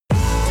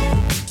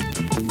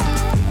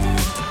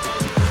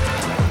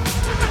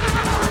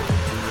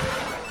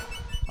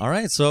All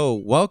right, so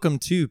welcome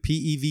to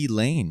PEV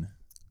Lane.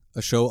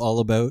 A show all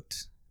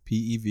about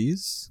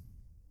PEVs,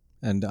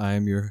 and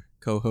I'm your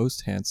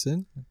co-host,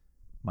 Hanson.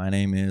 My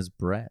name is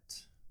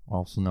Brett,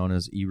 also known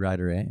as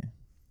E-Rider A.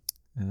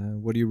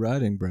 What are you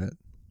riding, Brett?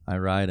 I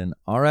ride an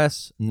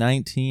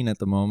RS19 at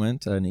the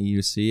moment, an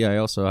EUC. I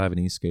also have an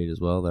E-Skate as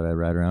well that I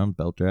ride around,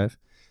 belt drive.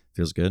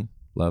 Feels good.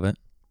 Love it.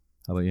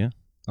 How about you?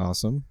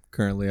 Awesome.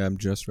 Currently, I'm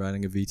just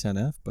riding a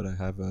V10F, but I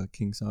have a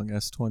Kingsong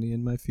S20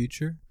 in my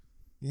future.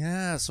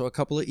 Yeah, so a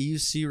couple of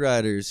EUC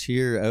riders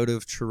here out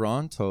of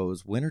Toronto.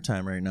 It's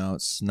wintertime right now.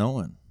 It's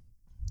snowing.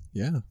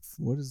 Yeah.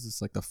 What is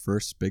this, like the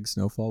first big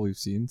snowfall we've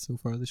seen so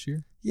far this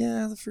year?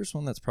 Yeah, the first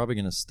one that's probably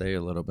going to stay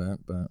a little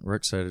bit, but we're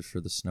excited for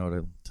the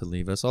snow to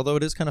leave us. Although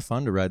it is kind of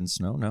fun to ride in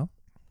snow, no?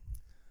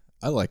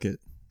 I like it.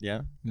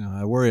 Yeah? You know,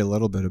 I worry a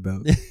little bit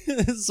about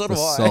So do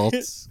the I. salt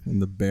and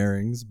the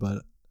bearings,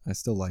 but I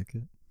still like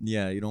it.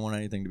 Yeah, you don't want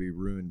anything to be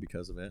ruined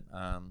because of it.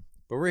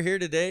 But we're here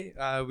today.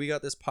 We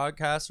got this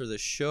podcast or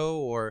this show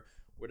or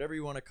whatever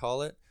you want to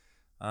call it.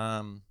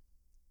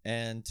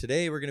 And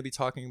today we're going to be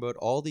talking about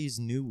all these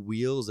new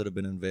wheels that have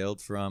been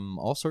unveiled from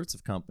all sorts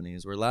of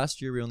companies. Where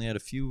last year we only had a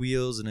few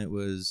wheels and it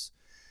was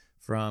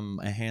from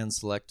a hand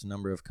select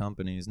number of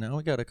companies. Now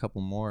we got a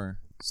couple more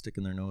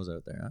sticking their nose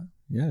out there, huh?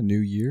 Yeah, new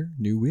year,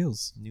 new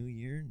wheels. New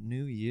year,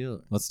 new year.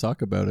 Let's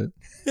talk about it.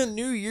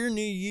 New year,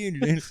 new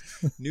year.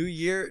 New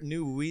year,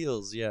 new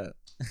wheels, yeah.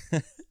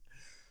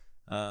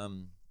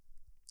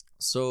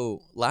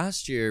 So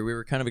last year we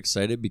were kind of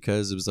excited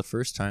because it was the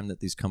first time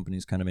that these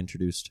companies kind of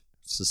introduced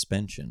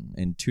suspension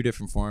in two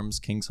different forms.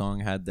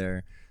 Kingsong had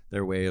their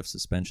way of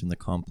suspension, the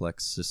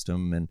complex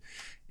system, and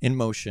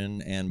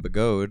InMotion and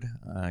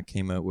Begode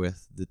came out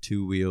with the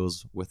two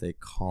wheels with a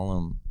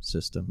column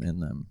system in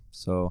them.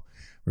 So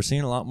we're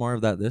seeing a lot more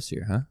of that this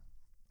year, huh?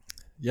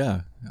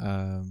 Yeah.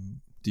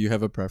 Do you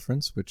have a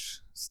preference?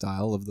 Which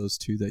style of those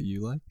two that you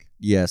like?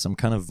 Yes, I'm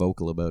kind of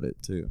vocal about it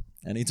too.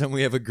 Anytime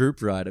we have a group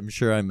ride, I'm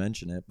sure I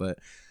mention it. But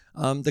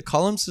the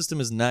column system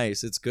is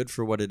nice. It's good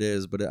for what it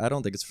is, but I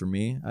don't think it's for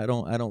me. I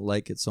don't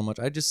like it so much.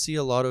 I just see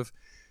a lot of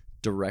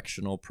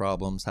directional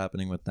problems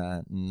happening with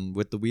that. And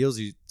with the wheels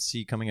you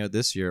see coming out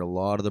this year, a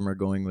lot of them are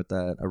going with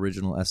that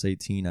original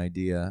S18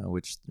 idea,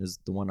 which is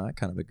the one I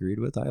kind of agreed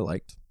with. I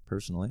liked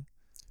personally.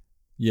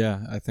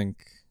 Yeah, I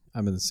think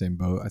I'm in the same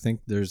boat. I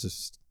think there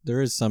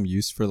is some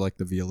use for like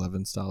the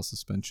V11 style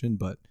suspension,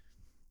 but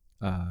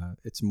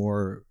it's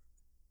more,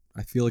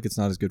 I feel like it's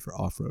not as good for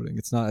off-roading.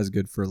 It's not as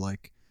good for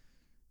like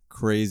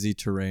crazy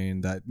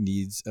terrain that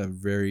needs a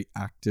very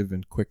active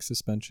and quick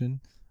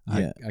suspension.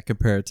 Yeah. I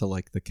compare it to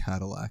like the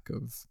Cadillac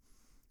of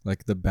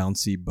like the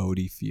bouncy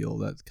boaty feel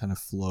that kind of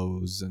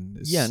flows and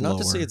is slower. Not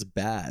to say it's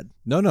bad.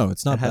 No,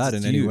 it's not bad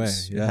in any way.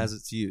 Yeah. It has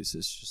its use.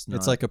 It's just not.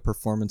 It's like a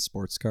performance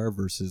sports car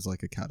versus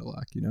like a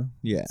Cadillac, you know?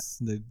 Yeah.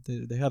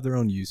 They have their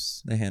own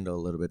use. They handle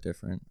a little bit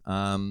different.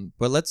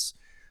 But let's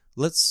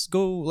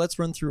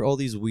run through all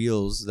these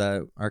wheels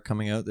that are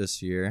coming out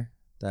this year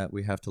that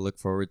we have to look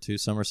forward to.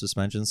 Some are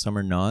suspension, some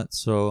are not.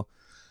 So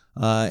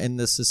in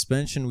the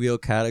suspension wheel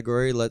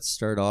category, let's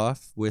start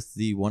off with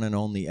the one and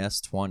only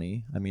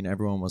S20. I mean,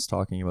 everyone was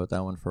talking about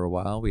that one for a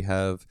while. We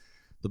have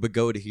the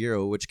Begode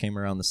Hero, which came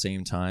around the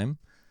same time.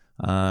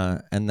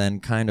 And then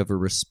kind of a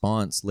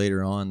response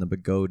later on, the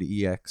Begode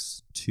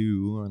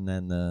EX2. And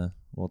then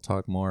we'll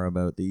talk more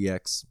about the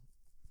EX.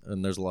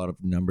 And there's a lot of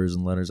numbers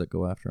and letters that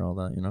go after all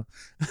that, you know.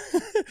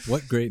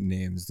 What great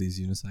names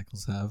these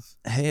unicycles have.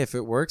 Hey, if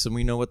it works and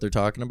we know what they're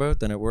talking about,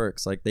 then it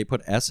works. Like they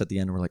put S at the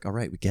end and we're like, all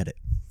right, we get it.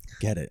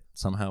 Get it.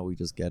 Somehow we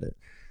just get it.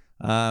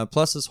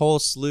 Plus this whole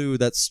slew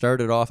that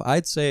started off,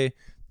 I'd say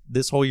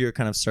this whole year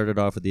kind of started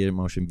off with the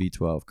InMotion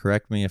V12.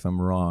 Correct me if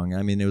I'm wrong.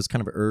 I mean, it was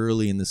kind of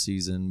early in the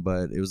season,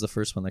 but it was the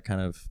first one that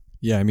kind of...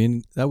 Yeah, I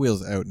mean, that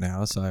wheel's out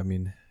now. So, I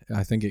mean,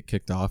 I think it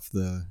kicked off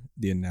the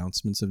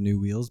announcements of new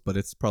wheels, but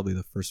it's probably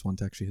the first one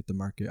to actually hit the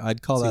market.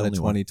 I'd call that a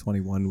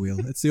 2021 wheel.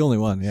 It's the only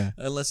one, yeah.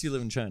 Unless you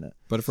live in China.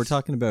 But if we're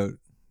talking about,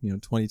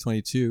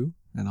 2022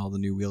 and all the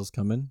new wheels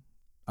coming,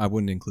 I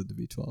wouldn't include the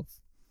V12.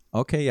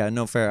 Okay, yeah,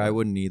 no, fair. I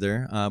wouldn't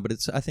either. But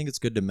I think it's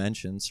good to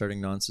mention,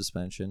 starting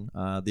non-suspension.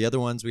 The other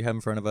ones we have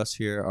in front of us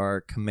here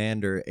are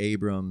Commander,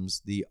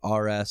 Abrams, the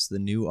RS, the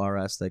new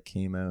RS that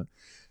came out,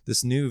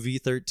 this new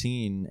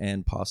V13,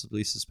 and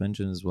possibly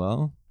suspension as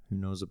well. Who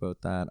knows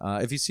about that?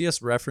 If you see us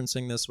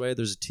referencing this way,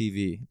 there's a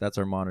TV. That's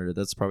our monitor.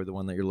 That's probably the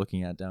one that you're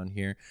looking at down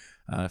here.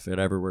 If it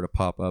ever were to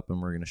pop up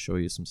and we're going to show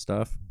you some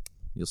stuff,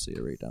 you'll see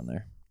it right down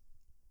there.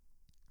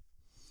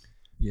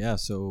 Yeah,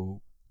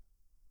 so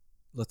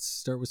let's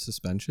start with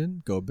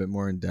suspension. Go a bit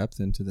more in depth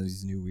into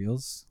these new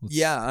wheels.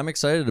 Yeah, I'm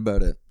excited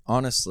about it,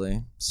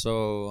 honestly.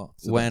 So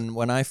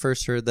when I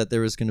first heard that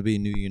there was going to be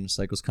new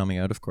unicycles coming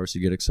out, of course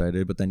you get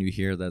excited, but then you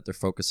hear that they're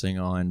focusing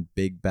on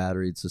big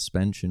batteried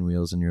suspension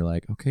wheels, and you're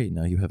like, okay,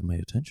 now you have my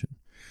attention.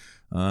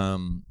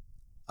 I'm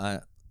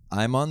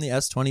on the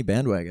S20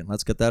 bandwagon.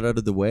 Let's get that out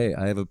of the way.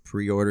 I have a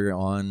pre-order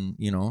on.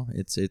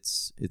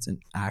 It's an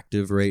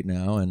active right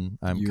now, and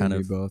I'm kind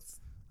of both.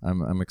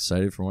 I'm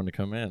excited for one to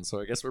come in. So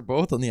I guess we're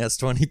both on the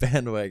S20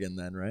 bandwagon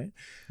then, right?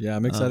 Yeah,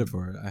 I'm excited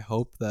for it. I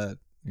hope that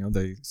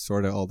they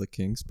sort out all the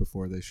kinks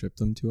before they ship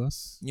them to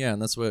us. Yeah,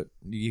 and that's what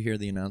you hear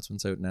the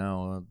announcements out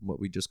now. What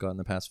we just got in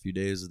the past few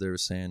days is they were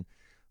saying,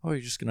 "Oh,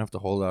 you're just gonna have to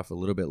hold off a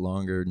little bit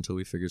longer until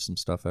we figure some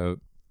stuff out,"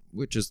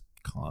 which is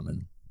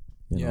common.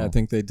 I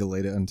think they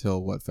delayed it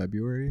until what,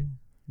 February,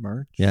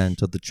 March? Yeah,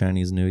 until the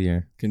Chinese New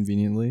Year.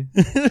 Conveniently.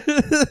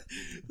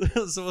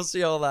 So we'll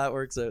see how that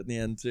works out in the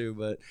end too.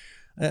 But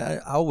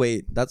I'll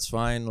wait. That's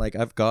fine. Like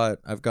I've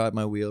got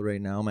my wheel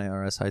right now, my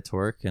RS High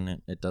Torque,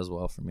 and it does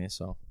well for me.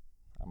 So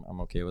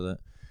I'm okay with it.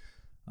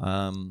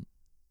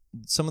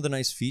 Some of the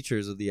nice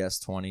features of the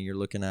S20, you're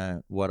looking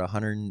at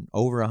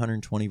over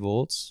 120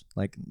 volts.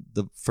 Like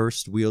the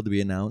first wheel to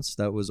be announced,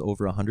 that was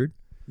over 100.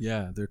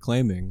 Yeah, they're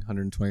claiming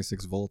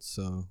 126 volts,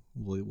 so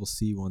we'll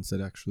see once it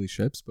actually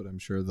ships, but I'm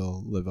sure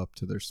they'll live up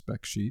to their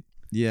spec sheet.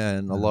 Yeah,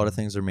 and a lot of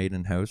things are made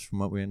in house from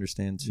what we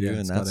understand too. Yeah, and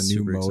it's that's got a new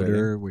super motor,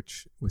 exciting.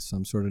 which with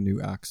some sort of new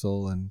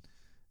axle, and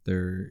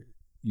they're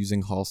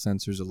using Hall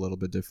sensors a little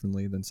bit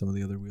differently than some of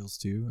the other wheels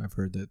too. I've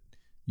heard that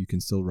you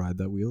can still ride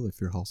that wheel if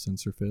your Hall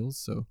sensor fails.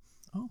 So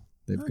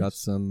they've got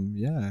some.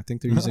 Yeah, I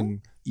think they're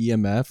using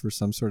EMF or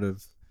some sort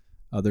of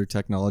other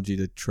technology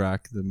to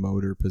track the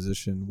motor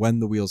position when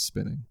the wheel's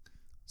spinning.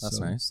 That's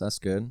So nice. That's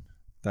good.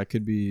 that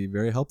could be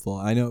very helpful.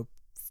 I know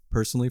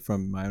personally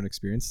from my own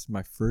experience,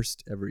 my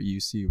first ever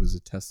EUC was a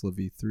Tesla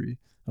V3. I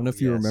don't know if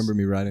you Yes. remember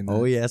me riding that.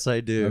 Oh yes, I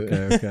do.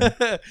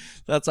 Okay.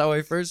 That's how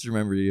I first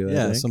remember you. I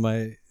Yeah, think. so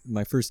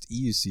my first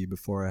EUC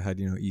before I had,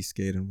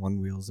 e-skate and one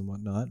wheels and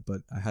whatnot,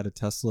 but I had a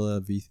Tesla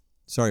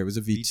it was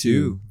a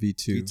V2.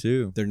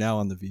 V2. They're now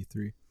on the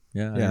V3.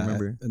 Yeah, I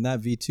remember. And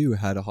that V2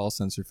 had a Hall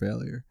sensor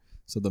failure.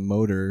 So the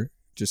motor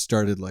just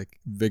started like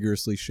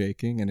vigorously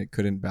shaking and it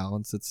couldn't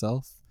balance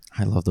itself.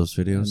 I love those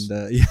videos.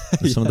 And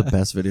They're some of the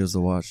best videos to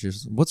watch.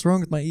 Just, what's wrong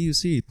with my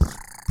EUC?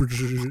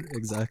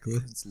 Exactly.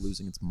 It's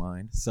losing its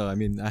mind. So, I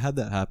mean, I had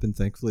that happen.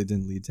 Thankfully, it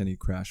didn't lead to any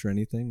crash or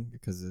anything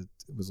because it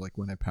was like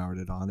when I powered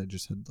it on, it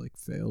just had like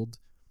failed.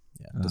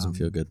 Yeah, it doesn't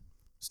feel good.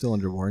 Still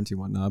under warranty and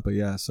whatnot. But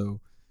yeah,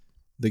 so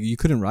you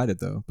couldn't ride it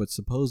though. But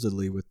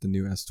supposedly with the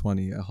new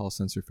S20, a Hall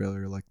sensor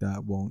failure like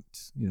that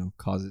won't,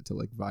 cause it to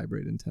like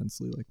vibrate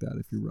intensely like that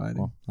if you're riding.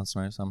 Well, that's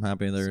nice. I'm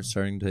happy they're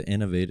starting to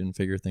innovate and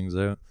figure things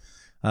out.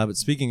 But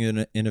speaking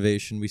of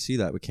innovation, we see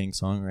that with King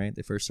Song, right?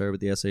 They first started with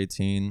the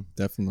S18.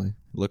 Definitely.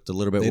 Looked a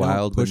little bit They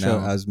wild, don't push but now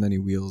out as many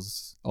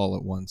wheels all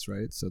at once,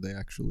 right? So they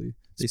actually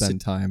They spend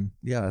time.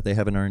 yeah, they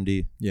have an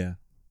R&D. Yeah.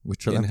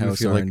 Which In-house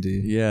feel like-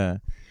 R&D. yeah.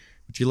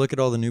 But you look at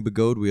all the new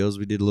Begode wheels,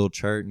 we did a little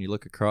chart, and you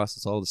look across,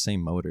 it's all the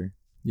same motor.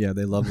 Yeah,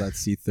 they love that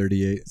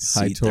C38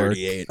 high torque.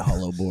 C38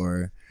 hollow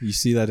bore. You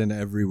see that in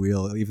every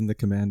wheel, even the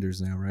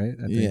Commanders now, right?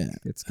 I think Yeah.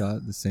 it's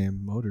got the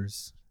same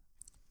motors.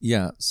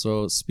 Yeah,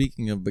 so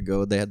speaking of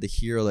Begode, they had the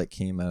Hero that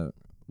came out,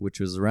 which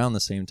was around the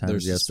same time Their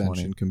as the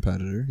suspension S20.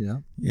 competitor,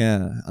 yeah.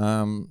 Yeah,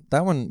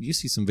 that one, you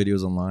see some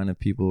videos online of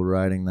people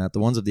riding that. The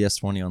ones of the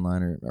S20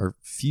 online are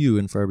few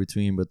and far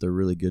between, but they're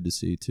really good to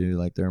see too.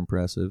 Like, they're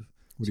impressive.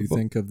 What do you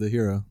think of the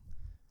Hero?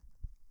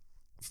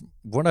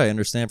 What I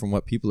understand from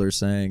what people are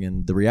saying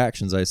and the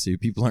reactions I see,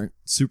 people aren't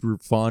super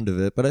fond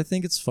of it, but I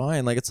think it's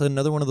fine. Like, it's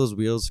another one of those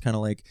wheels, kind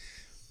of like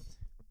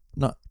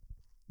not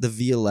the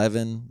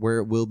V11, where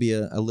it will be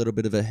a little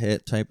bit of a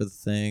hit type of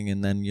thing,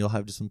 and then you'll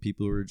have just some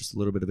people who are just a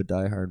little bit of a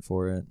diehard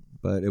for it,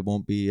 but it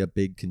won't be a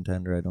big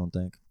contender, I don't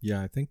think.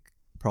 Yeah, I think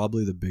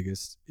probably the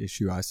biggest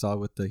issue I saw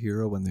with the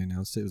Hero when they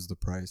announced it was the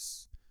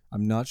price.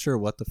 I'm not sure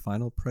what the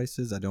final price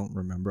is. I don't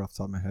remember off the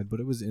top of my head, but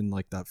it was in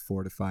like that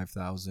 4,000 to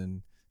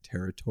 5,000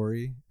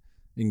 territory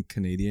in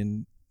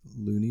Canadian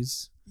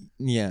loonies.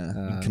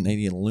 Yeah,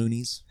 Canadian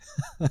loonies.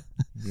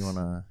 You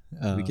wanna?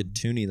 We could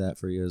toonie that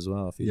for you as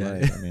well if you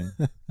like. I mean,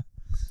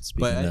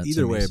 but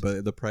either way,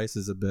 but the price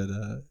is a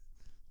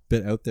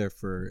bit out there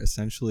for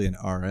essentially an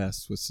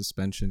RS with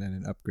suspension and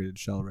an upgraded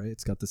shell, right?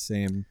 It's got the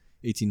same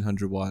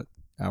 1,800 watt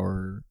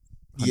hour.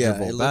 Yeah,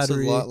 it looks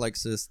battery. a lot like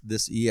this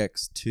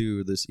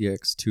EX2, this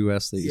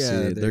EX2S that you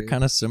Yeah, see. They're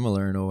kind of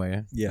similar in a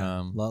way.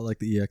 Yeah, a lot like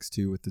the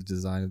EX2 with the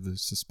design of the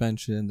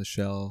suspension, the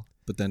shell,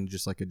 but then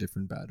just like a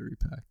different battery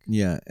pack.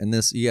 Yeah, and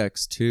this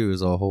EX2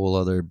 is a whole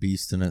other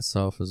beast in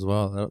itself as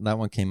well. That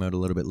one came out a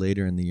little bit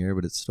later in the year,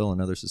 but it's still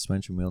another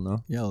suspension wheel,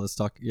 no? Yeah, let's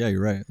talk. Yeah,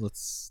 you're right.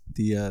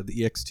 The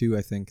EX2,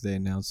 I think they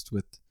announced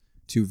with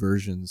 2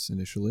 versions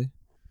initially.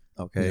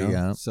 Okay,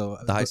 yeah. So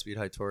The high speed,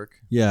 high torque.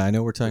 Yeah, I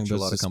know we're talking Which a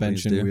about lot of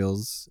companies suspension do.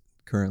 wheels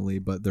currently,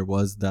 but there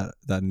was that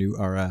new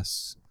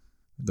RS,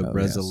 the Oh,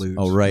 Resolute. Yes.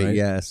 Oh, right,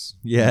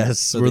 yes.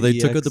 So where the they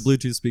took out EX the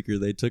Bluetooth speaker,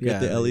 they took out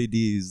the Yeah,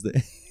 LEDs,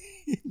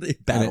 they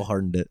battle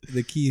hardened it.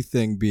 The key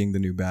thing being the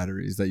new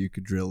batteries that you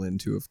could drill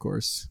into, of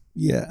course.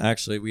 Yeah,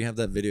 actually, we have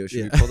that video.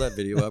 Should we pull that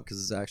video up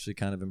because it's actually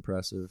kind of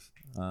impressive?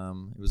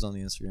 It was on the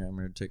Instagram.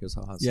 It'd take us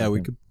a hot Yeah, second.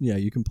 we could. Yeah,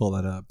 you can pull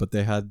that up. But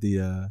they had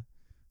the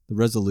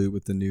Resolute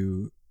with the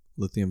new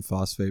lithium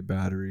phosphate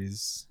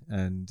batteries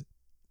and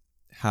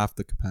half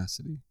the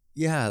capacity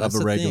Yeah, that's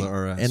of a the regular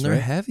thing. RS, and they're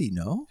right? heavy.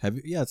 No,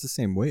 Heavy. Yeah, it's the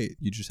same weight.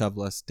 You just have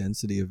less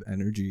density of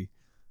energy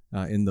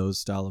in those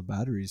style of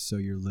batteries, so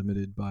you're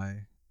limited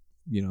by,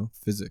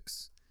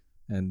 physics.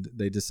 And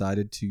they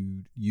decided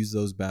to use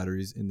those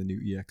batteries in the new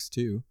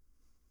EX2,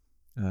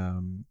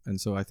 And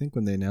so I think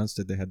when they announced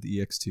it, they had the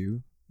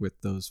EX2 with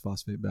those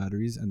phosphate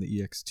batteries and the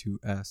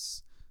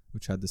EX2S,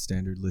 which had the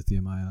standard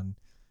lithium ion.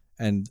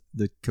 And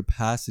the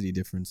capacity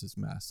difference is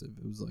massive.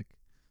 It was like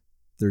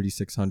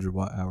 3,600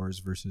 watt hours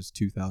versus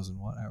 2,000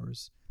 watt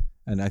hours.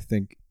 And I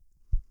think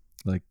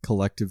like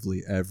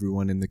collectively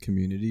everyone in the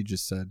community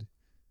just said,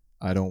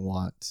 I don't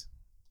want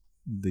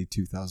the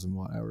 2,000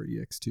 watt hour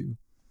EX2.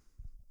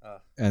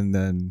 And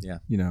then,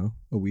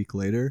 a week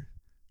later,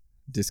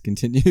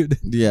 discontinued.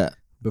 Yeah.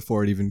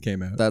 Before it even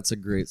came out. That's a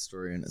great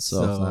story in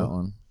itself, that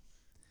one.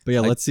 But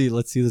yeah, let's see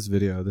this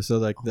video. So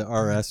like the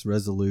RS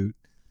Resolute,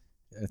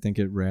 I think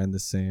it ran the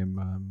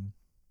same.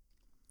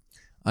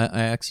 I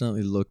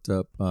accidentally looked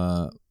up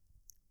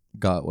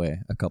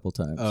Gotway a couple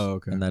times. Oh,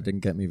 okay. And that didn't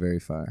get me very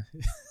far.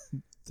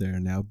 They are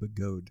now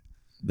Begode.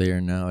 They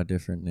are now a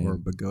different name. Or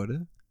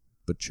Begoda?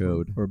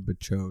 Bachode. Or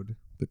Bachode.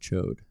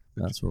 Bachode.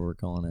 That's what we're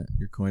calling it.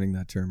 You're coining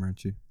that term,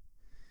 aren't you?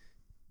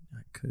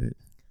 I could.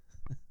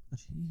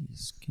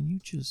 Jeez, can you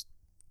just...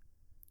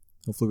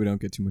 Hopefully we don't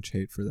get too much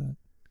hate for that.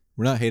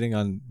 We're not hating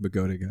on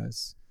Begoda,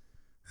 guys.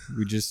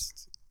 We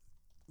just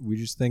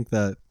think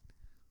that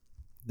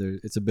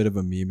it's a bit of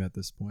a meme at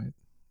this point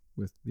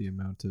with the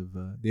amount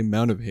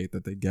of hate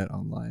that they get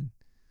online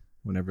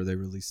whenever they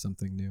release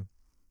something new.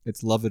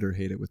 It's love it or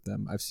hate it with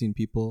them. I've seen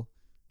people,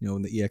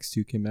 when the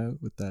EX2 came out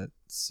with that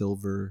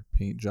silver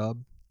paint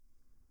job,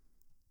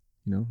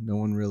 no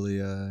one really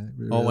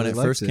when it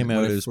first came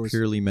out, it was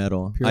purely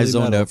metal. I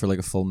zoned out for like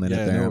a full minute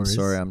there. I'm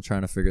sorry. I'm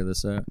trying to figure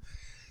this out.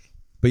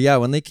 But yeah,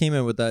 when they came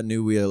in with that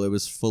new wheel, it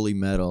was fully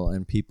metal,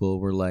 and people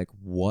were like,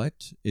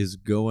 "What is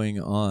going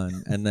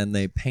on?" And then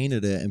they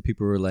painted it, and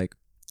people were like,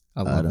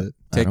 "I love it.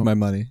 Take my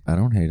money. I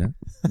don't hate it."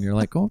 And you're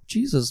like, "Oh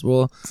Jesus!"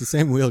 Well, it's the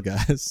same wheel,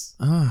 guys.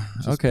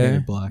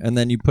 Okay. Black. And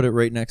then you put it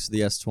right next to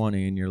the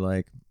S20, and you're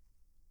like,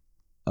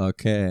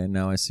 "Okay,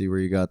 now I see where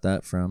you got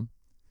that from."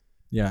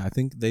 Yeah, I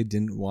think they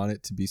didn't want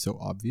it to be so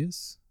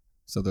obvious,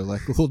 so they're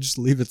like, "We'll just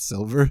leave it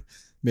silver.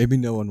 Maybe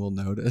no one will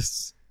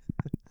notice."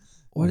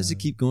 Why does it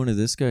keep going to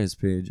this guy's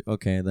page?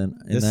 Okay, then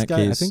in this that guy,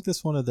 case, I think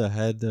this one of the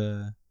head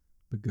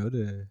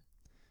Begoda,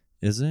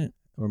 is it,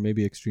 or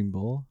maybe Extreme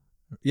Bull?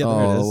 Yeah,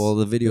 there it is. Well,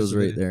 the video's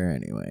right there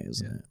anyway,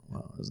 isn't it?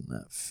 Wow, isn't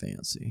that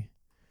fancy?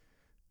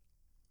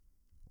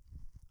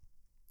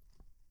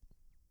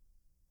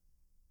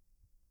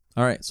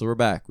 All right, so we're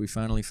back. We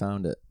finally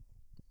found it.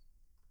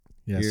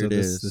 Yeah, here so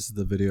this is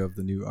the video of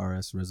the new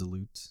RS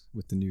Resolute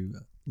with the new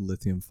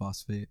lithium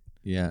phosphate.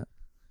 Yeah.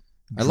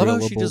 I love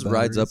how she just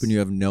rides up and you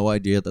have no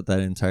idea that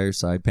entire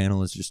side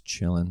panel is just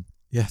chilling.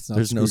 Yeah, it's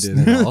not screwed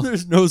in at all.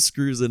 There's no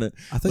screws in it.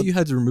 I thought you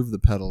had to remove the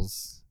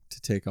pedals to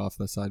take off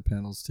the side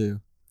panels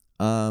too.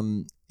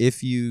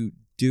 If you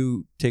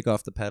do take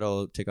off the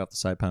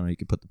side panel, you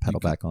can put the pedal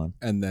back on.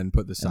 And then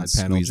put the side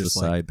panel, squeeze the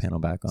side panel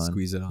back on.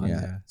 Squeeze it on,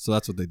 yeah. So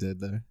that's what they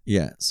did there.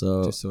 Yeah,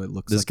 so just so it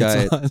looks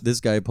this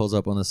guy pulls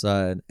up on the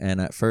side,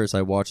 and at first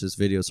I watched this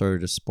video sort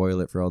of just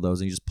spoil it for all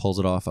those, and he just pulls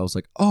it off. I was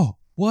like, oh,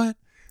 what?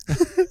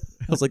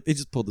 I was like, they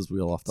just pulled this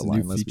wheel off the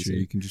line. New feature.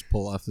 You can just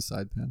pull off the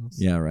side panels.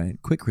 Yeah,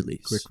 right. Quick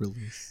release. Quick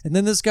release. And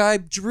then this guy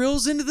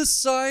drills into the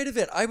side of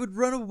it. I would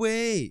run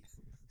away.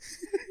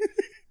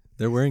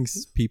 They're wearing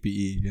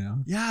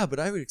PPE, Yeah, but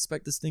I would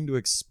expect this thing to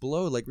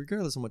explode, like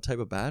regardless of what type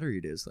of battery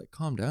it is. Like,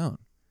 calm down.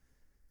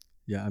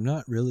 Yeah, I'm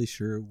not really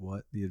sure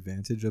what the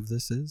advantage of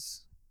this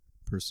is,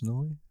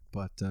 personally,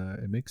 but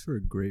it makes for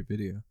a great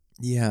video.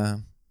 Yeah,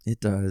 it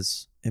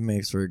does. It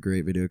makes for a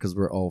great video because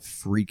we're all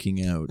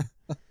freaking out.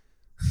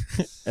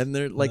 And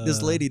they're like,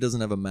 this lady doesn't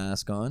have a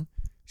mask on.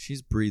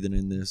 She's breathing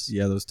in this.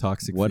 Yeah, those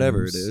toxic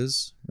whatever fumes. it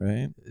is,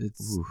 right?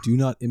 It's do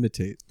not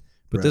imitate.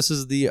 But this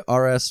is the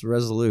RS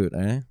Resolute,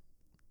 eh?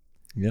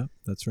 Yeah,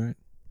 that's right.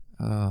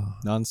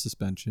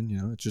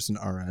 Non-suspension, it's just an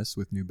RS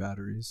with new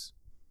batteries.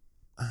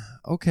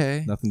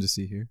 Okay. Nothing to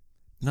see here.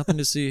 Nothing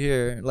to see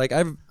here. Like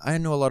I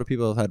know a lot of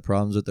people have had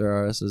problems with their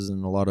RSs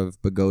and a lot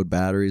of Begode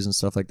batteries and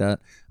stuff like that.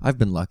 I've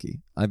been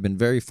lucky. I've been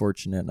very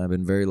fortunate and I've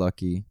been very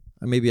lucky.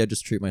 Maybe I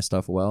just treat my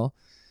stuff well.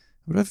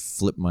 But I've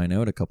flipped mine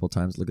out a couple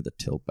times. Look at the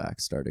tilt back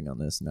starting on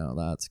this now.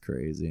 That's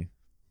crazy.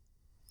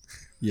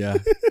 Yeah,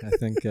 I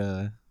think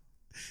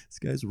this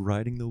guy's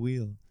riding the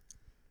wheel.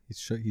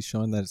 He's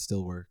showing that it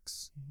still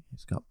works.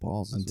 He's got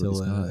balls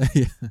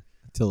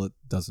until it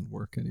doesn't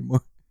work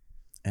anymore.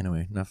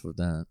 Anyway, enough of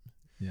that.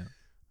 Yeah.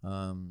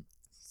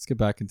 Let's get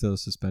back into the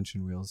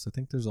suspension wheels. I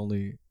think there's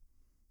only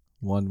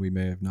one we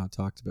may have not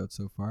talked about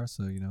so far.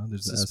 So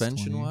there's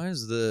suspension the S20.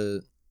 Wise.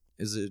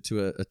 Is it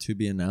to a to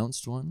be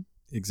announced one?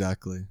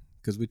 Exactly,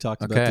 because we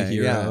talked about the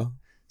Hero. Yeah.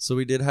 So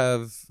we did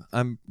have.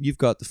 You've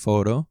got the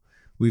photo.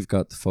 We've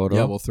got the photo.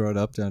 Yeah, we'll throw it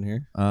up down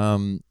here.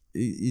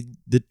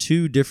 The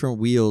two different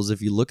wheels.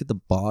 If you look at the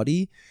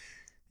body,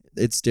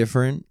 it's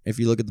different. If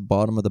you look at the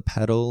bottom of the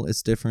pedal,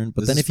 it's different.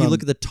 But then if you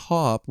look at the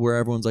top, where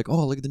everyone's like,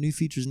 "Oh, look at the new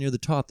features near the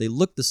top," they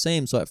look the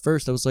same. So at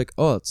first I was like,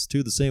 "Oh, it's two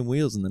of the same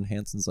wheels," and then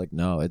Hanson's like,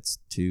 "No, it's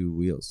two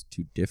wheels,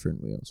 two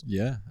different wheels."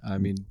 Yeah, I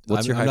mean,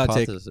 what's your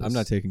hypothesis? I'm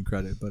not taking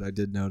credit, but I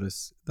did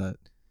notice that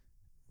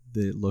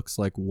it looks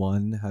like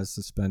one has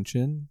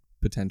suspension,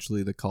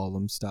 potentially the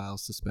column style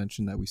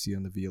suspension that we see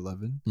on the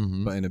V11,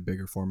 Mhm. but in a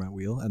bigger format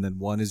wheel. And then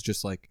one is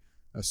just like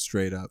a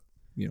straight up,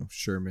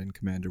 Sherman,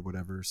 Commander,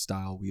 whatever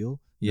style wheel.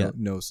 Yeah.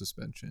 No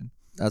suspension.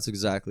 That's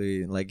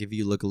exactly, like, if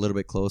you look a little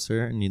bit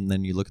closer and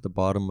then you look at the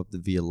bottom of the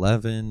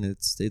V11,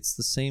 it's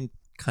the same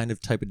kind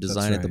of type of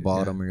design at the right,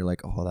 bottom yeah. where you're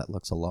like, oh, that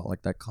looks a lot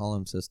like that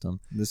column system.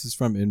 This is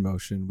from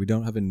InMotion. We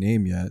don't have a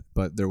name yet,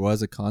 but there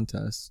was a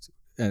contest.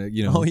 And,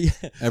 Oh, yeah.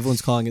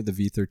 everyone's calling it the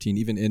V13.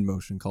 Even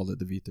InMotion called it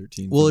the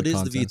V13. Well, for it is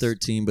contest. the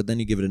V13, but then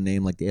you give it a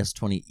name like the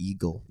S20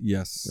 Eagle,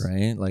 Yes.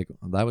 right? Like,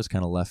 that was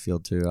kind of left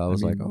field, too. I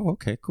was like, mean- oh,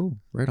 okay, cool.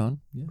 Right on.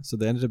 Yeah. So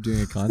they ended up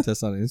doing a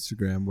contest on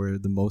Instagram where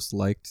the most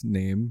liked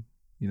name,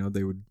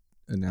 they would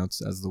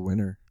announce as the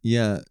winner.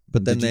 Yeah,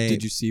 but then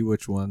did you see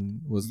which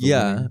one was the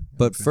yeah, winner?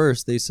 but Okay.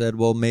 first they said,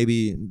 well,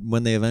 maybe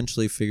when they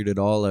eventually figured it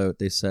all out,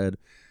 they said,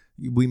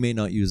 we may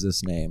not use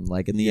this name.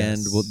 Like, in the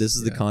end, Yes, this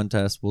is the yeah.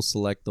 contest. We'll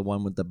select the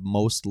one with the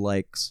most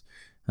likes,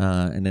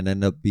 and it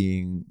ended up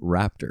being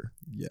Raptor,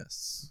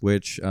 Yes.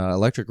 which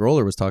Electric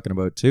Roller was talking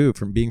about too.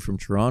 From being from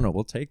Toronto,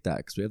 we'll take that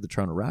because we have the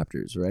Toronto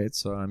Raptors, right?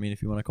 So, I mean,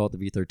 if you want to call it the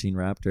V13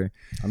 Raptor,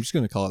 I'm just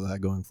going to call it that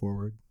going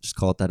forward. just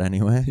call it that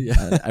anyway.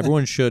 Yeah.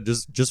 Everyone should,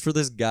 just for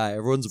this guy.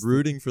 Everyone's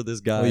rooting for this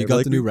guy. Oh, you got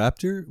Like, the new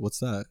Raptor? What's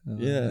that?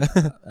 Yeah,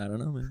 I don't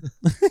know, man.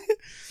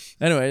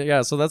 Anyway,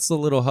 yeah, so that's the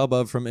little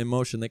hubbub from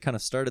InMotion. They kind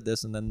of started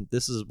this, and then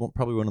this is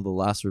probably one of the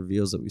last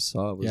reveals that we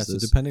saw. Was Yeah, so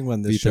this depending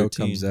when this show V13.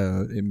 comes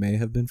out, it may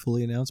have been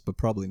fully announced, but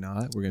probably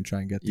not. We're going to try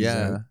and get these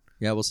yeah, out.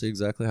 yeah, we'll see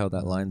exactly how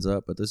that lines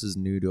up, but this is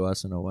new to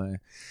us in a way.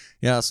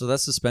 Yeah, so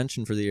that's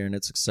suspension for the year, and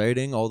it's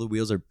exciting. All the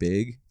wheels are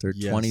big. They're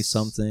Yes,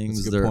 20-somethings.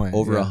 that's a good They're point,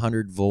 over yeah.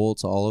 100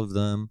 volts, all of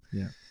them.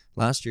 Yeah.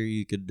 Last year,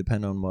 you could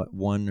depend on what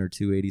 1 or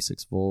 2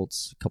 86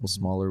 volts, a couple Mhm.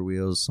 smaller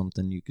wheels,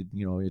 something you could,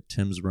 a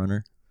Tim's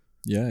runner,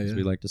 Yeah, as yeah.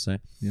 we like to say.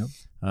 Yep.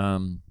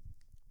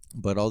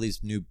 But all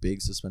these new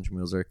big suspension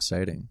wheels are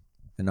exciting.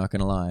 And not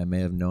gonna lie, I may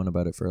have known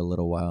about it for a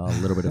little while, a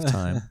little bit of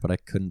time, but I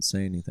couldn't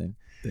say anything.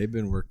 They've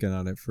been working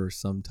on it for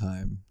some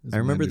time. is I my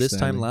remember this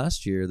time understanding.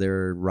 last year they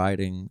were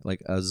riding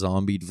like a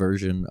zombied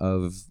version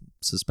of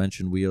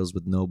suspension wheels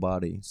with no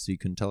body, so you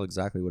couldn't tell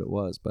exactly what it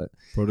was. But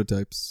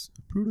Prototypes.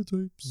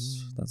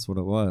 that's what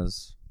it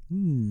was.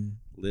 Hmm.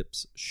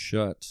 Lips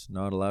shut,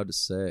 not allowed to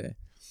say.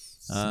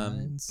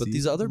 Signed, But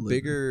these sealed, other delivered.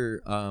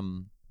 bigger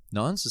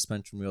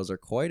non-suspension wheels are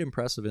quite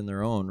impressive in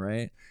their own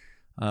right.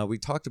 We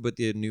talked about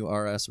the new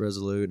RS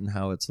Resolute and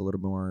how it's a little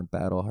more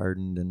battle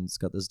hardened and it's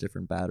got this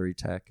different battery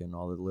tech and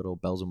all the little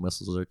bells and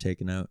whistles are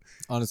taken out.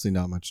 Honestly,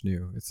 not much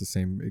new. It's the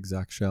same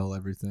exact shell,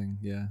 everything.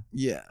 Yeah.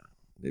 Yeah,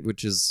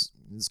 which is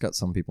it's got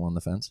some people on the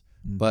fence.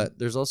 Mhm. But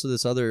there's also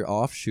this other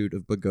offshoot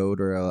of Bagoat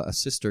or a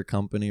sister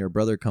company or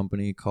brother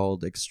company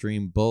called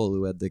Extreme Bull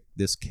who had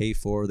this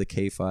K4, the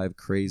K5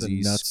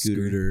 crazy the nuts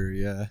scooter.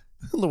 Yeah.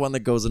 the one that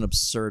goes in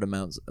absurd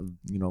amounts of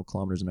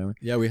kilometers an hour.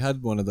 Yeah, we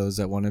had one of those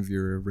at one of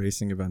your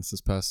racing events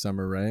this past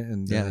summer, right?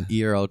 And Yeah, an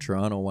ERL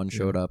Toronto one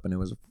showed up and it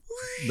was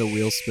the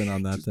wheel spin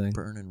on that just thing.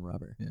 burning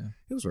rubber. Yeah.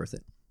 It was worth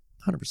it.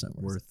 100%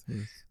 worth it.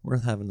 Worth.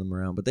 Worth having them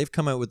around. But they've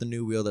come out with a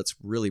new wheel that's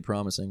really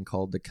promising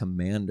called the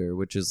Commander,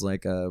 which is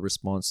like a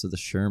response to the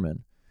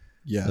Sherman,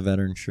 Yeah. the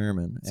veteran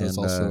Sherman. So it's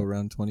also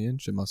around 20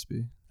 inch. It must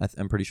be.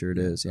 I'm pretty sure it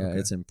Yeah, is. Yeah, okay.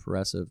 it's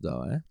impressive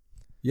though. Eh?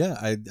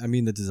 Yeah, I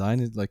mean the design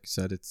is like you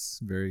said, it's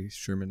very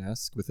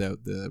Sherman-esque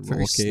without the Very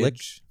roll slick.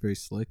 cage. Very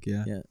slick.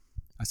 Yeah. Yeah.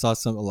 I saw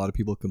a lot of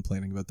people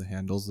complaining about the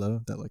handles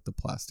though, that like the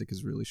plastic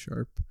is really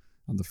sharp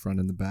on the front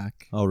and the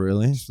back. Oh,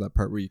 really? Just that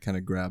part where you kind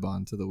of grab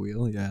onto the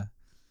wheel. Yeah.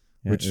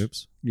 Yeah, Which-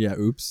 oops. Yeah.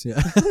 Oops.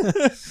 Yeah.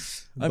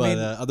 I but mean,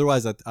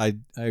 otherwise, I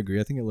agree.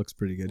 I think it looks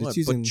pretty good. what, It's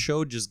using but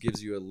Chode just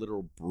gives you a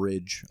literal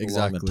bridge along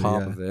Exactly, the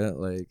top yeah. of it.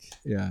 Like,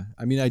 yeah.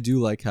 I mean, I do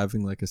like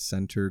having like a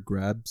center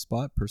grab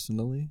spot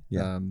personally.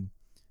 Yeah.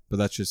 But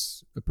that's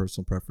just a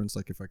personal preference.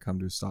 Like if I come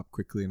to a stop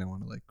quickly and I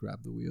want to like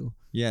grab the wheel,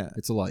 yeah,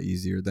 it's a lot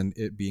easier than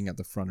it being at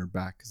the front or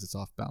back because it's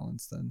off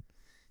balance then.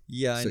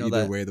 yeah, I So know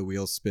either that. way, the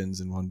wheel spins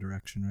in one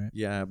direction, right?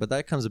 Yeah, but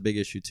that comes a big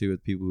issue too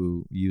with people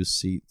who use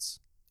seats.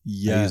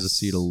 Yes. I use a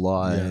seat a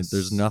lot. Yes.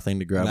 There's nothing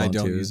to grab and I onto.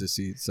 don't use a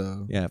seat,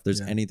 so Yeah, if there's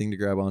yeah. anything to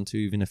grab onto,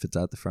 even if it's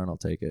at the front, I'll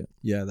take it.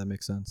 yeah, that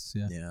makes sense.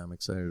 Yeah. Yeah, I'm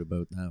excited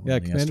about that. Yeah,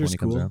 when the Commander's S20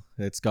 comes cool. out.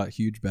 It's got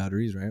huge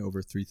batteries, right?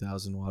 Over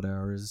 3,000 watt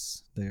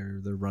hours. They're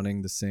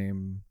running the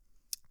same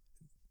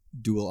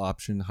dual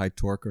option high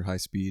torque or high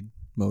speed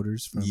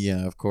motors from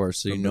Yeah, of course.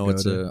 So you from know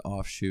it's Bagoda. an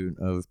offshoot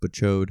of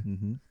Bachode.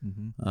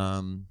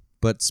 Mm-hmm.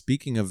 But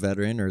speaking of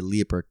veteran or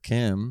Leopold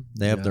Kim,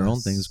 they have their own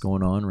Yes. things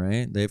going on,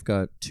 right? They've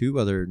got two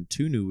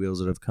new wheels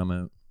that have come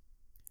out.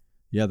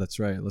 Yeah, that's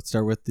right. Let's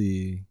start with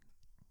the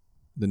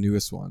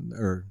newest one,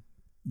 or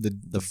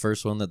The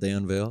first one that they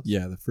unveiled,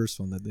 yeah, the first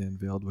one that they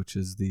unveiled, which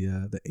is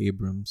the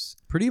Abrams.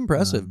 pretty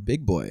impressive,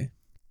 big boy.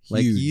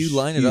 Like, Huge, you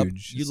line it up-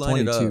 huge. you It's line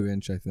it up. 22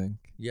 inch, I think.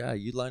 Yeah,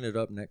 you line it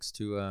up next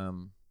to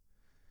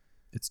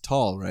It's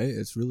tall, right?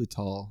 It's really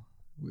tall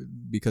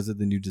because of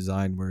the new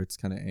design where it's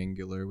kind of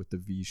angular with the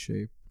V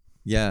shape,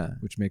 yeah.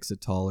 which makes it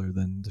taller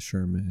than the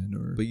Sherman.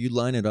 Or But you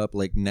line it up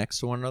like next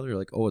to one another, you're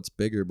like, oh, it's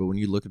bigger. But when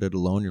you look at it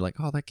alone, you're like,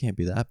 oh, that can't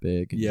be that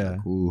big. And you're Yeah.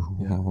 like, ooh.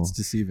 yeah, it's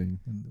deceiving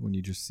when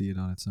you just see it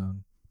on its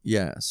own.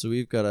 Yeah, so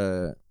we've got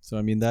a So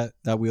I mean that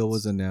wheel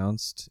was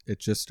announced. It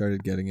just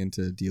started getting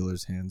into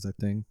dealers' hands, I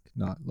think,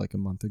 not like a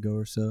month ago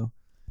or so.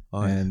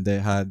 And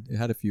it had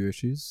a few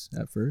issues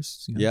at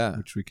first, Yeah.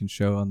 which we can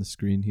show on the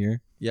screen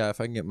here. yeah,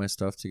 if I can get my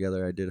stuff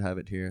together, I did have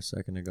it here a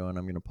second ago, and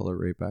I'm gonna pull it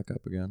right back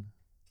up again.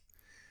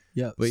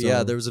 Yeah, But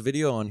yeah, there was a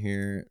video on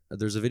here.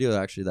 There's a video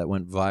actually that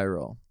went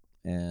viral,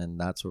 and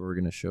that's what we're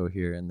gonna show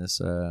here. And this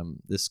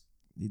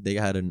they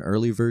had an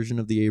early version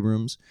of the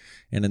Abrams,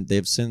 and then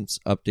they've since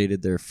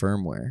updated their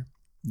firmware.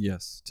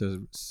 yes,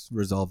 to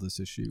resolve this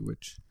issue,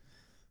 which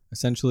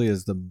essentially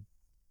is a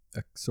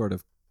sort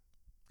of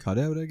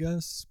cutout, I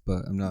guess,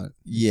 but I'm not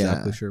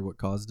exactly sure what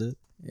caused it.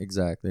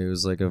 Exactly, it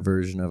was like a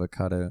version of a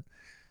cutout.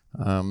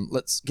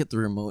 Let's get the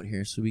remote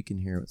here so we can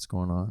hear what's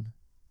going on.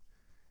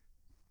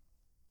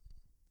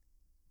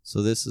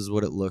 So this is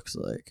what it looks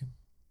like.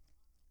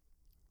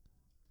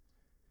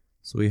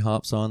 So he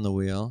hops on the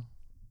wheel.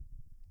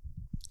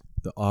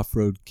 The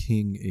Off-Road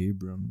King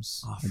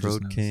Abrams.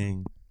 Off-Road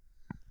King.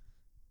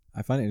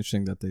 I find it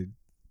interesting that they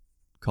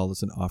call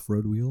this an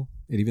off-road wheel.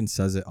 It even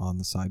says it on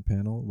the side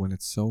panel when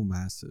it's so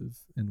massive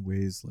and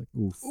weighs like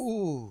oof.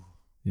 Ooh.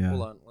 Yeah.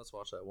 Hold on, let's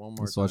watch that one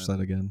more Let's time. watch that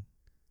again.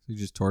 So he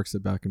just torques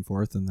it back and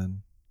forth and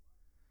then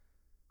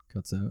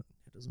cuts out.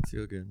 It doesn't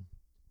feel good.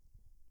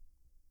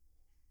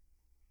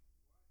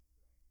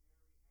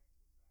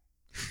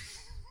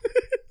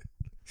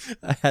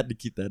 I had to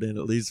keep that in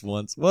at least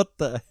once. What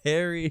the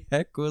hairy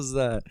heck was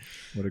that?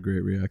 What a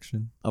great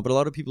reaction. But a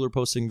lot of people are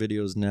posting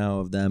videos now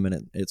of them,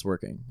 and it's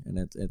working, and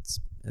it's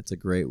a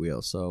great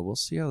wheel. So we'll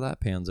see how that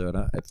pans out.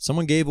 If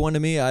someone gave one to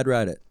me, I'd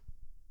ride it.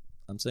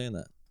 I'm saying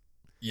that.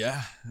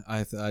 Yeah,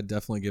 I'd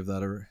definitely give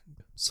that a.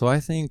 So I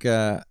think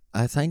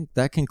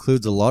that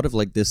concludes a lot of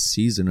like this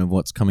season of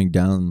what's coming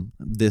down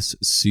this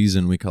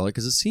season, we call it,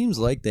 because it seems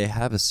like they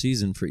have a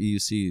season for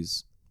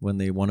EUCs when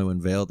they want to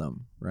unveil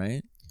them,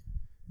 right?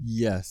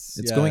 Yes,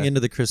 It's going into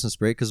the Christmas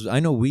break, because I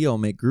know we all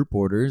make group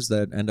orders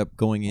that end up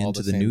going all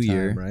into the same new time,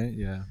 year, right?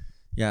 Yeah.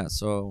 Yeah,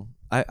 so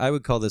I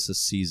would call this a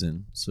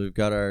season. So we've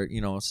got our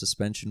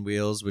suspension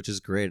wheels, which is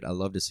great. I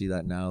love to see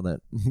that now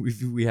that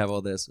we have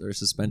all this. Our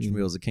suspension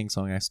wheels: the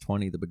Kingsong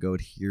X20, the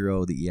Begode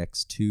Hero, the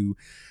EX2,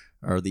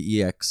 or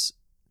the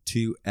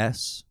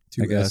EX2S.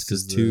 I guess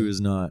because 2 is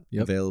not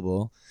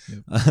available.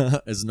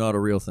 Yep. It's not a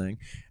real thing.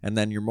 And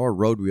then your more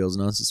road wheels,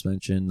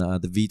 non-suspension. The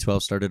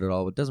V12 started it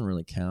all. It doesn't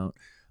really count.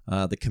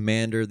 The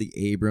Commander, the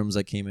Abrams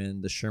that came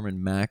in, the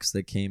Sherman Max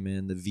that came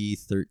in, the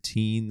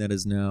V13 that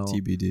is now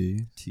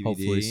TBD.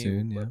 Hopefully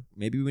soon, yeah.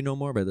 Maybe we know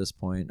more by this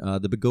point.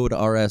 The Begode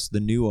RS, the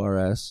new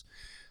RS.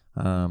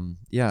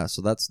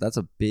 So that's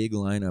a big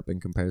lineup in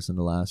comparison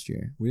to last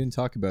year. We didn't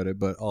talk about it,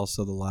 but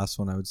also the last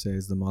one I would say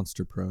is the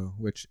Monster Pro,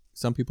 which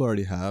some people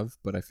already have,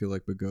 but I feel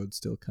like Begode's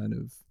still kind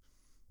of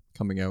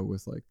coming out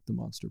with like the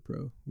Monster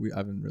Pro. I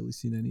haven't really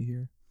seen any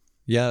here.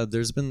 Yeah,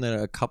 there's been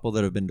a couple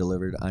that have been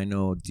delivered. I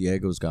know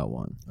Diego's got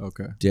one.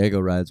 Okay. Diego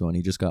rides one.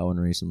 He just got one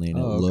recently, and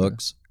it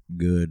looks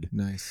good.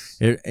 Nice.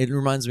 It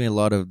reminds me a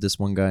lot of this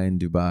one guy in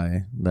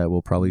Dubai that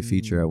will probably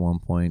feature at one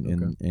point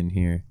in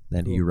here.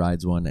 Then he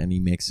rides one, and he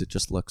makes it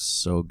just look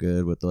so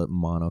good with the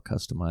mono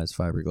customized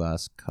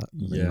fiberglass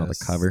the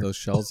cover. Those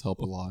shells help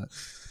a lot.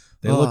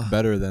 They look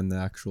better than the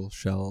actual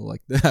shell,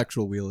 like the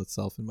actual wheel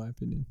itself, in my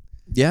opinion.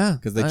 Yeah,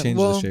 because they changed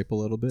the shape a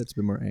little bit. It's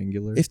been more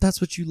angular. If that's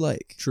what you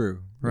like.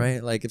 True. Right?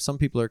 Yeah. Like if some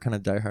people are kind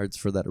of diehards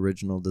for that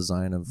original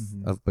design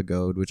of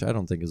Begode, which I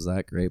don't think is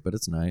that great, but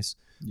it's nice.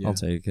 Yeah. I'll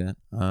take it.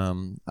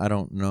 I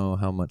don't know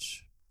how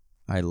much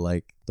I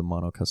like the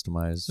mono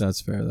customized.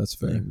 That's fair.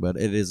 Thing, but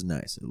it is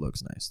nice. It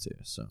looks nice too.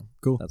 So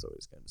cool. That's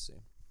always good to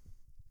see.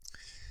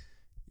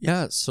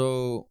 Yeah.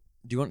 So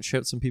do you want to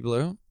shout some people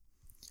out?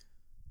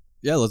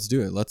 Yeah, let's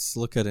do it. Let's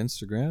look at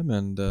Instagram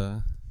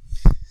and.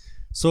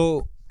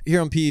 So here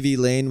on PEV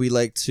Lane, we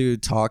like to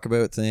talk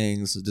about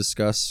things,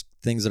 discuss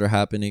things that are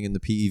happening in the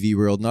PEV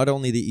world, not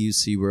only the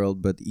EUC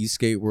world, but the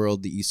e-skate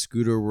world, the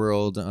e-scooter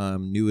world,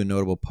 new and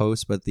notable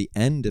posts. But at the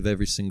end of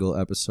every single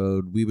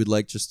episode, we would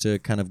like just to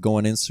kind of go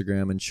on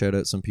Instagram and shout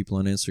out some people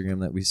on Instagram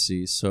that we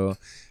see. So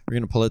we're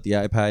going to pull out the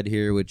iPad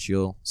here, which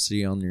you'll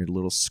see on your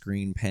little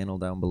screen panel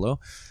down below.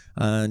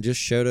 And just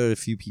shout out a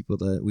few people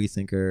that we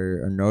think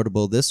are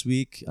notable this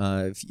week.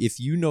 If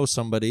you know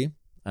somebody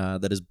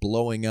that is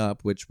blowing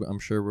up, which I'm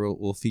sure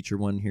we'll feature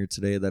one here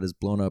today that is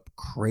blown up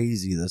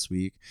crazy this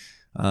week,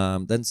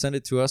 then send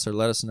it to us or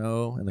let us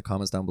know in the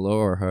comments down below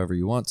or however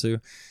you want to,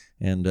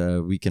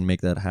 and we can make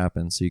that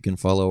happen. So you can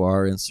follow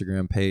our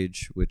Instagram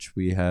page, which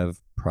we have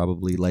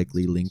probably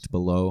likely linked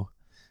below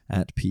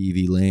at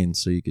PEV Lane,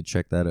 so you could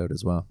check that out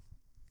as well.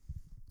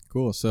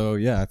 Cool. So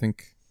yeah, I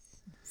think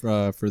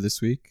for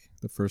this week,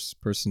 the first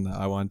person that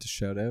I wanted to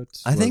shout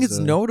out, I think it's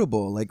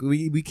notable. Like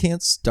we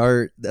can't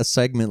start a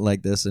segment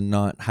like this and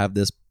not have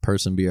this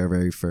person be our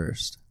very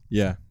first.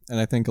 Yeah, and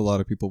I think a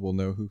lot of people will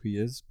know who he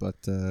is, but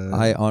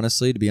I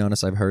honestly, to be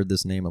honest, I've heard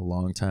this name a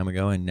long time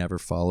ago. I never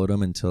followed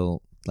him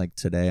until like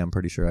today. I'm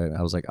pretty sure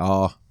I was like,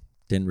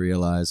 didn't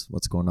realize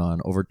what's going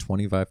on. Over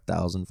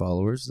 25,000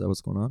 followers. Is that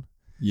what's going on?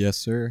 Yes,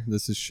 sir.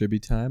 This is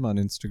Shibby Time on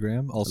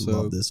Instagram,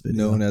 also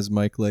known as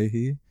Mike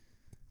Leahy.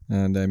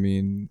 And I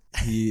mean,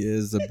 he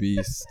is a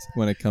beast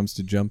when it comes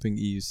to jumping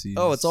EUCs.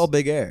 Oh, it's all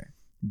big air.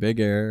 Big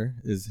air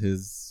is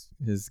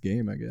his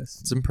game, I guess.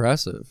 It's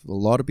impressive. A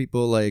lot of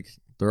people, like,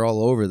 they're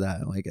all over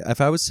that. Like,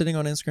 if I was sitting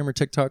on Instagram or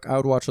TikTok, I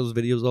would watch those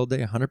videos all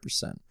day,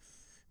 100%.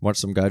 Watch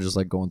some guy just,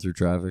 like, going through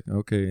traffic.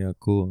 Okay, yeah,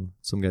 cool.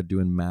 Some guy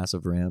doing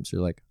massive ramps.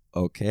 You're like,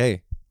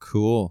 okay,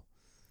 cool.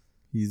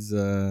 He's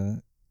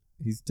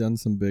done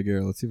some big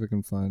air. Let's see if I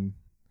can find.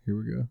 Here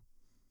we go.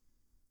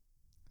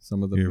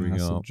 Some of the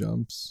massive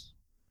jumps.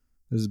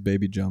 This is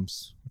baby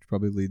jumps, which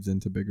probably leads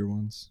into bigger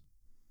ones.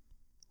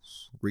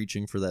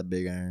 Reaching for that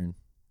big iron.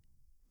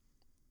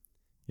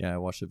 Yeah, I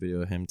watched a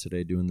video of him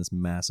today doing this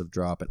massive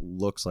drop. It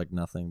looks like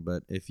nothing,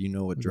 but if you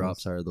know what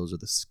drops are, those are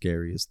the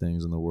scariest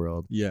things in the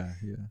world. Yeah.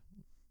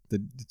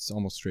 It's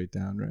almost straight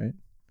down, right?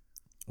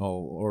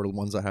 Oh, or the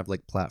ones that have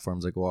like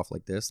platforms that go off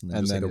like this, and then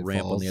there's like a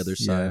ramp on the other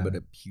side, but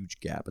a huge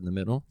gap in the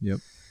middle. Yep.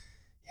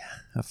 Yeah,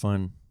 have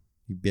fun.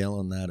 You bail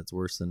on that, it's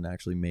worse than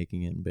actually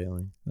making it and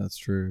bailing. That's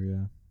true,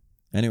 yeah.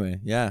 Anyway,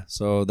 yeah,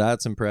 so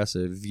that's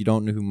impressive. If you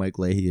don't know who Mike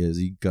Leahy is,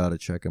 you gotta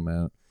check him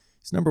out.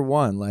 He's number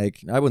one.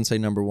 Like, I wouldn't say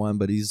number one,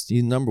 but he's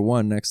number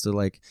one next to,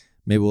 like,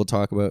 maybe we'll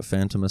talk about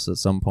Phantomus at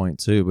some point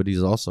too, but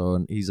he's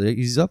also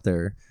he's up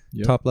there.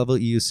 Yep. Top level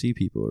EUC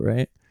people,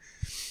 right?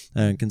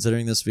 And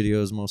considering this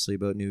video is mostly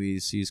about new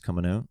EUCs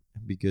coming out,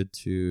 it'd be good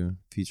to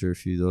feature a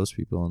few of those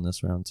people in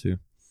this round too.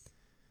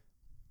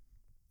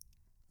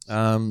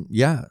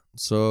 Yeah,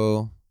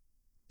 so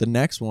the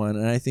next one,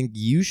 and I think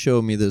you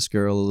showed me this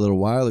girl a little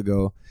while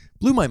ago,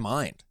 blew my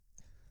mind.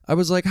 I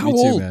was like, how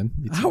old? Man.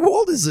 How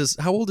old is this?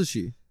 How old is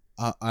she?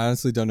 I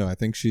honestly don't know. I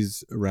think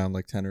she's around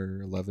like 10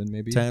 or 11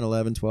 maybe. 10,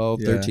 11,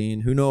 12,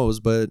 13. Who knows?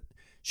 But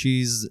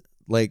she's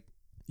like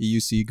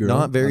EUC girl.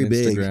 Not very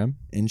big. Instagram.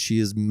 And she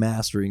is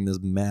mastering this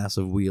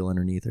massive wheel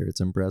underneath her.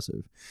 It's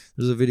impressive.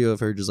 There's a video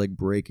of her just like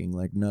breaking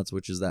like nuts,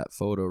 which is that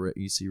photo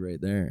you see right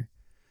there.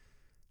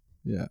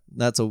 Yeah.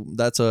 That's a on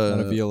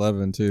a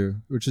V11 too,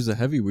 which is a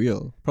heavy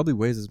wheel. Probably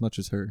weighs as much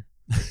as her.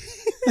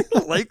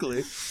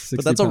 Likely.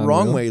 But that's a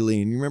wrong way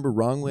lean. You remember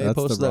wrong way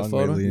posted that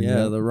photo? Lean,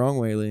 yeah, the wrong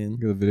way lean.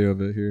 Got a video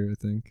of it here, I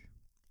think.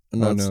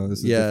 No, this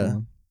is different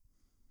one.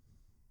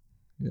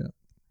 Yeah.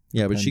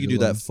 Yeah, but she could do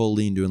that full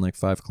lean doing like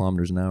 5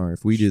 kilometers an hour.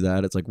 If we do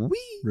that, it's like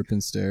whee!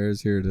 Ripping stairs.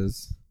 Here it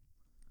is.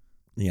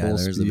 Yeah, full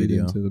there's the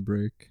video. Into the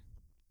brake.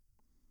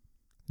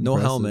 No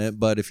helmet,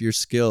 but if you're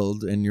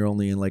skilled and you're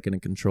only in like in a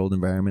controlled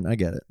environment, I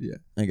get it. Yeah.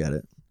 I get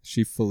it.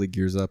 She fully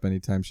gears up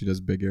anytime she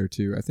does big air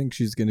too. I think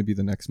she's going to be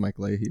the next Mike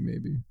Leahy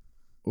maybe.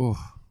 Oh,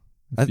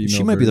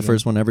 she might be the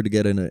first one ever to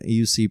get an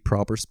EUC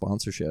proper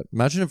sponsorship.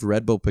 Imagine if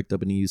Red Bull picked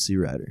up an EUC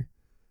rider.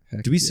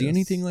 Heck, do we see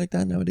anything like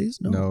that nowadays?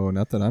 No,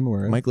 not that I'm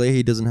aware of. Mike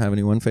Leahy doesn't have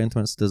anyone.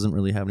 Phantomus doesn't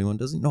really have anyone,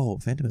 does he? No,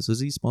 Phantomus. Is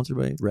he sponsored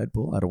by Red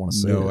Bull? I don't want to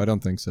say No, I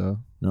don't think so.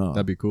 No.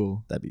 That'd be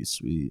cool. That'd be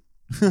sweet.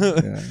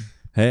 Yeah.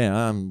 Hey,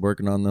 I'm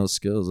working on those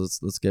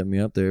skills. Let's get me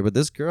up there. But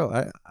this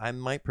girl, I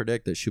might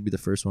predict that she'll be the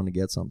first one to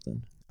get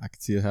something. I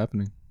could see it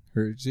happening.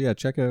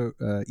 Check out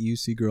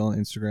EUC Girl on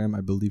Instagram.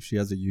 I believe she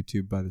has a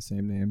YouTube by the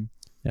same name.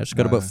 Yeah, she's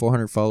got about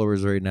 400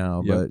 followers right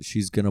now, but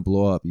she's going to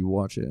blow up. You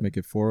watch it. Make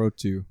it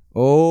 402.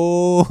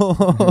 Oh!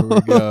 Here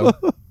we go.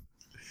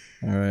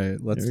 All right,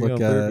 let's look at...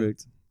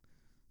 Perfect.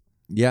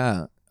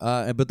 Yeah,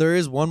 but there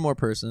is one more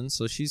person.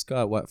 So she's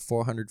got,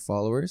 400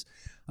 followers?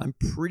 I'm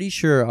pretty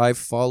sure I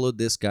followed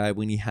this guy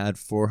when he had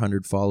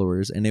 400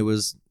 followers, and it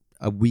was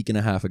a week and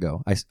a half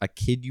ago. I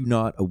kid you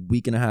not, a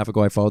week and a half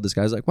ago I followed this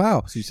guy. I was like,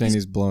 wow. So you're saying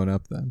he's blown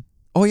up then?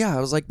 Oh, yeah.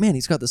 I was like, man,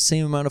 he's got the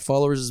same amount of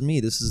followers as me.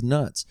 This is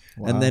nuts.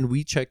 Wow. And then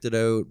we checked it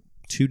out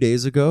 2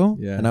 days ago.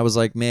 Yeah. And I was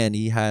like, man,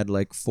 he had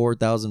like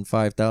 4,000,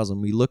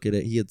 5,000. We look at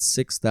it. He had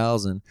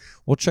 6,000.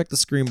 We'll check the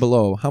screen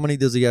below. How many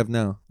does he have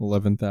now?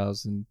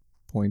 11,000.7.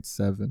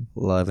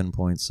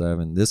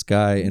 11.7. This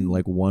guy in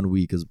like 1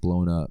 week is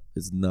blown up.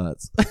 It's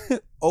nuts.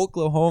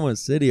 Oklahoma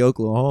City,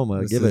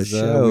 Oklahoma. Give a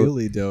shout.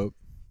 Wheelie dope.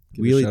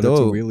 Wheelie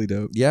dope. Wheelie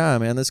dope. Yeah,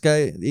 man. This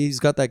guy, he's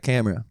got that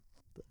camera.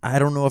 I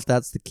don't know if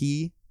that's the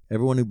key.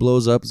 Everyone who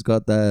blows up has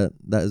got that.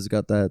 Has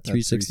got that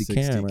 360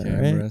 camera,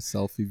 right?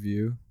 Selfie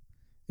view.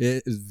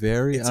 It is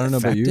very. I don't know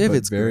about you, but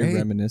it's very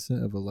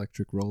reminiscent of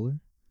Electric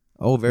Roller.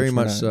 Oh, very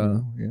much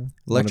so. Yeah.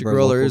 Electric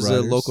Roller is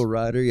a local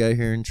rider. Yeah,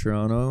 here in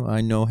Toronto. I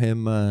know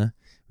him.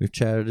 We've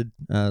chatted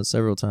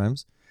several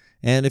times.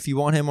 And if you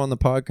want him on the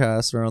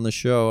podcast or on the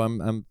show,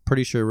 I'm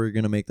pretty sure we're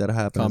gonna make that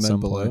happen at some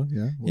point.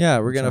 Yeah,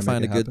 we're gonna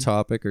find a good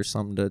topic or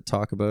something to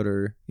talk about,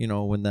 or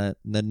when that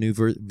new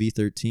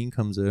V13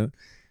 comes out.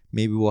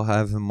 Maybe we'll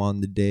have him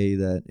on the day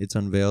that it's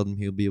unveiled, and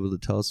he'll be able to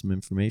tell us some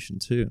information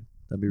too.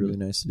 That'd be really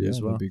nice to do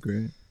as well. That'd be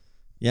great.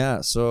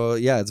 Yeah, so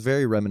it's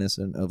very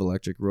reminiscent of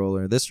Electric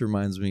Roller. This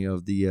reminds me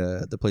of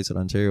the place at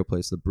Ontario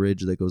Place, the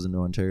bridge that goes into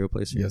Ontario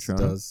Place. Yes, it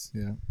does.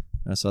 Yeah.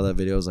 I saw that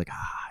video. I was like,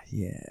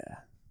 yeah,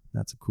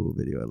 that's a cool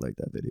video. I like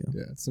that video.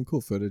 Yeah, it's some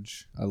cool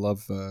footage. I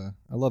love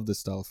this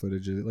style of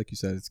footage. Like you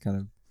said, it's kind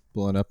of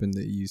blowing up in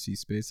the EUC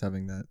space,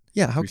 having that.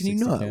 Yeah, how can you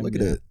not? Look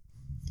at it.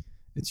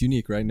 It's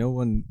unique, right? No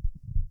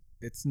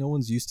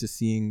one's used to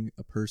seeing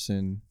a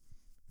person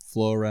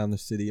flow around the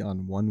city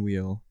on one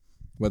wheel,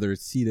 whether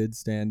it's seated,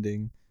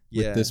 standing,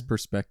 Yeah. this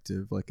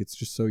perspective. Like, it's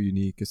just so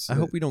unique. I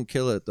hope we don't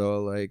kill it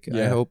though. Like, I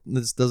Yeah. hope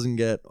this doesn't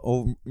get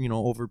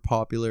over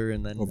popular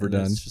and then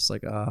Overdone. it's just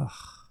like,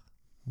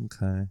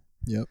 okay,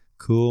 Yep.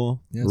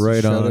 cool, Yeah, so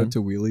right shout on. out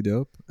to Wheelie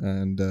Dope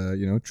and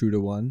True to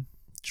One.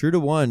 True to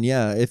One,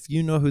 yeah. If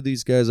you know who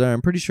these guys are,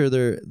 I'm pretty sure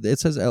it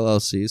says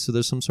LLC, so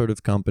there's some sort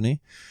of company,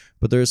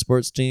 but they're a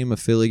sports team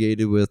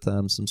affiliated with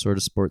some sort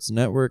of sports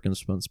network and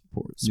sports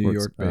New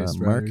York-based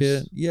market.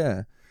 riders.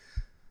 Yeah,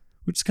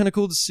 which is kind of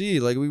cool to see.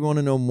 Like, we want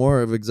to know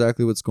more of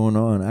exactly what's going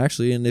on,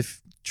 actually. And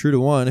if True to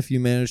One, if you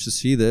manage to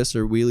see this,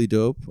 or Wheelie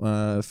Dope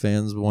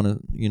fans want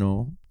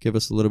to, give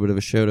us a little bit of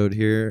a shout out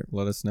here,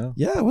 Let us know.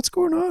 yeah, what's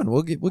going on?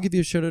 We'll give you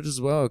a shout out as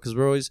well,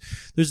 because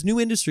there's new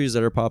industries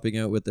that are popping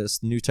out with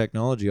this new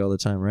technology all the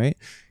time, right?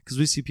 Because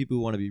we see people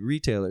who want to be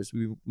retailers,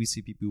 we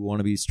see people who want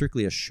to be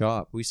strictly a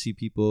shop, we see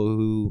people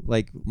who,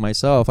 like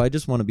myself, I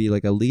just want to be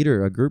like a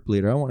leader, a group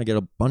leader. I want to get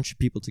a bunch of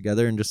people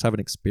together and just have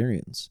an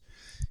experience,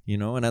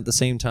 and at the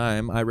same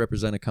time I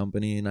represent a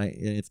company, and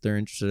if they're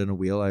interested in a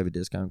wheel, I have a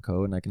discount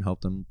code and I can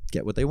help them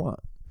get what they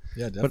want.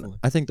 Yeah, definitely.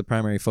 But I think the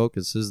primary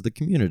focus is the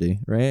community,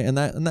 right? And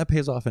that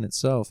pays off in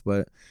itself.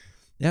 But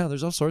yeah,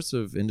 there's all sorts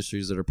of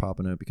industries that are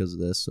popping out because of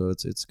this. So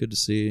it's good to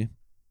see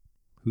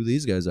who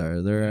these guys are.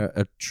 They're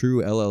a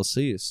true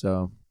LLC.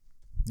 So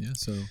Yeah,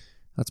 so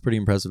that's pretty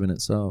impressive in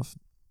itself.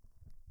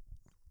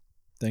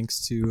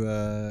 thanks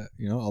to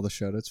all the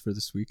shout outs for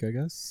this week, I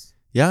guess.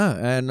 Yeah,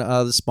 and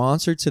the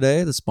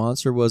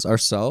sponsor was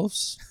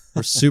ourselves.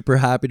 We're super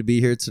happy to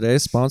be here today,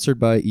 sponsored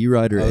by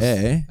eRider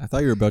A. I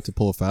thought you were about to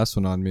pull a fast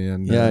one on me.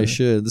 And Yeah, I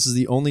should. This is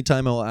the only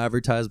time I'll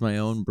advertise my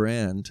own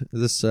brand.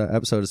 This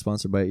episode is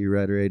sponsored by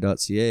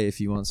eRiderA.ca.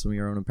 If you want some of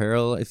your own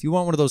apparel, if you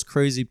want one of those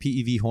crazy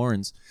PEV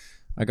horns,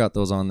 I got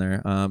those on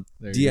there.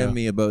 There you go. DM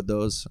me about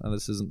those.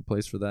 This isn't the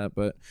place for that,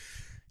 but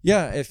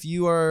yeah, if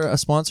you are a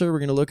sponsor, we're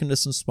going to look into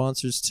some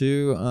sponsors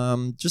too,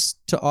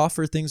 just to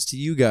offer things to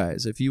you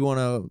guys. If you want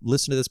to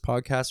listen to this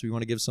podcast, we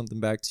want to give something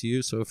back to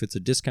you. So if it's a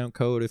discount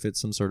code, if it's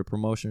some sort of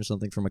promotion or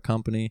something from a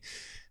company,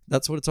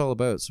 that's what it's all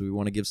about. So we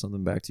want to give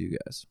something back to you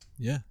guys.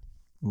 Yeah.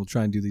 We'll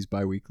try and do these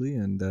bi-weekly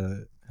and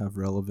have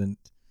relevant,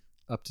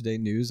 up-to-date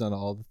news on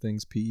all the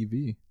things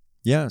PEV.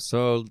 Yeah,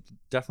 so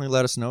definitely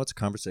let us know. It's a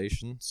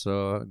conversation.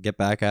 So get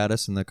back at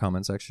us in the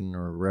comment section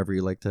or wherever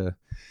you like to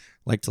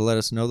let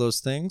us know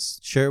those things.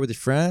 Share it with your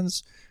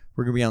friends.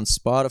 We're going to be on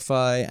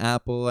Spotify,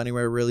 Apple,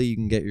 anywhere really you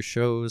can get your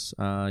shows.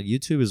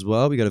 YouTube as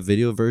well. We got a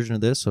video version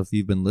of this. So if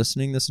you've been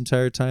listening this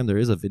entire time, there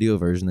is a video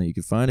version that you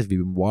can find. If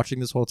you've been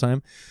watching this whole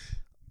time,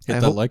 Hit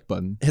that like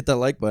button. Hit that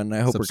like button. I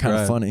hope we're kind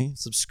of Subscribe. funny.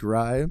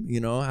 Subscribe,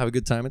 have a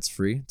good time. It's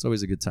free. It's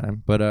always a good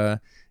time. But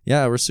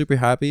yeah, we're super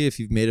happy. If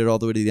you've made it all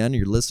the way to the end,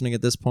 you're listening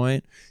at this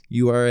point,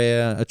 you are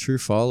a true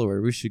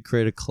follower. We should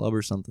create a club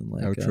or something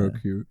like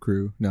Outro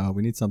crew. No,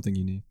 we need something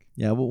unique.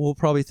 Yeah, we'll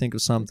probably think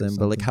of something,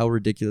 but like something. How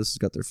Ridiculous has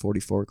got their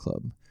 44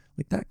 club.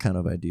 Like that kind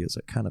of idea is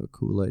kind of a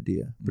cool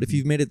idea. But if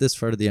you've made it this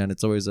far to the end,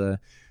 it's always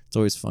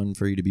fun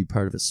for you to be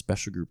part of a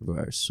special group of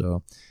ours.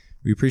 So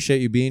we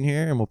appreciate you being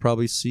here, and we'll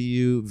probably see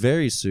you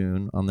very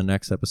soon on the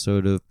next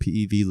episode of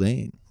PEV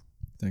Lane.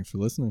 Thanks for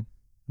listening.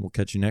 We'll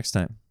catch you next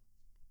time.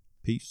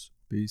 Peace.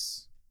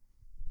 Peace.